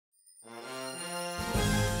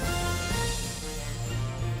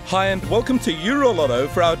Hi and welcome to EuroLotto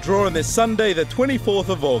for our draw on this Sunday the 24th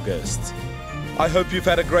of August. I hope you've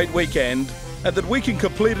had a great weekend and that we can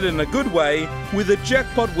complete it in a good way with a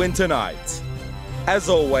jackpot win tonight. As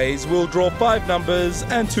always, we'll draw 5 numbers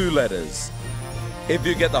and 2 letters. If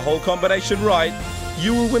you get the whole combination right,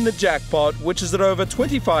 you will win the jackpot, which is at over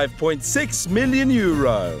 25.6 million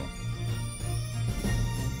euro.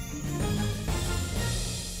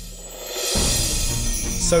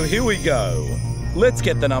 So here we go. Let's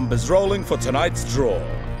get the numbers rolling for tonight's draw.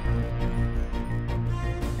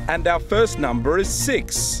 And our first number is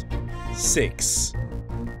 6. 6.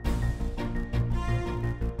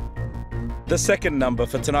 The second number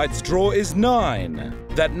for tonight's draw is 9.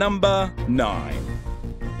 That number, 9.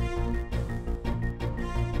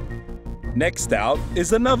 Next out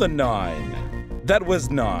is another 9. That was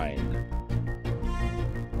 9.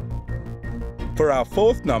 For our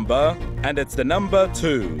fourth number, and it's the number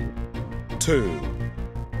 2. 2.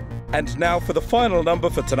 And now for the final number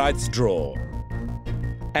for tonight's draw.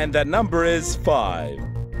 And that number is 5.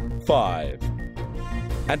 5.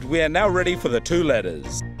 And we are now ready for the 2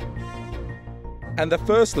 letters. And the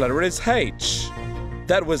first letter is H.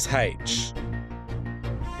 That was H.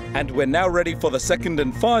 And we're now ready for the second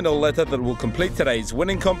and final letter that will complete today's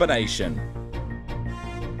winning combination.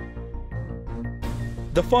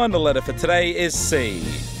 The final letter for today is C.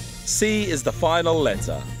 C is the final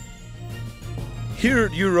letter. Here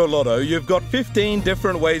at EuroLotto, you've got 15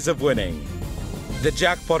 different ways of winning. The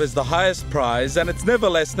jackpot is the highest prize and it's never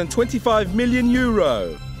less than 25 million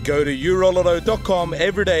euro. Go to EuroLotto.com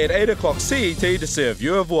every day at 8 o'clock CET to see if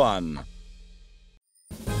you have won.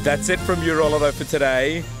 That's it from EuroLotto for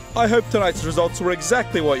today. I hope tonight's results were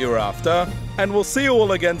exactly what you were after, and we'll see you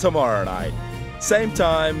all again tomorrow night. Same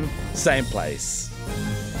time, same place.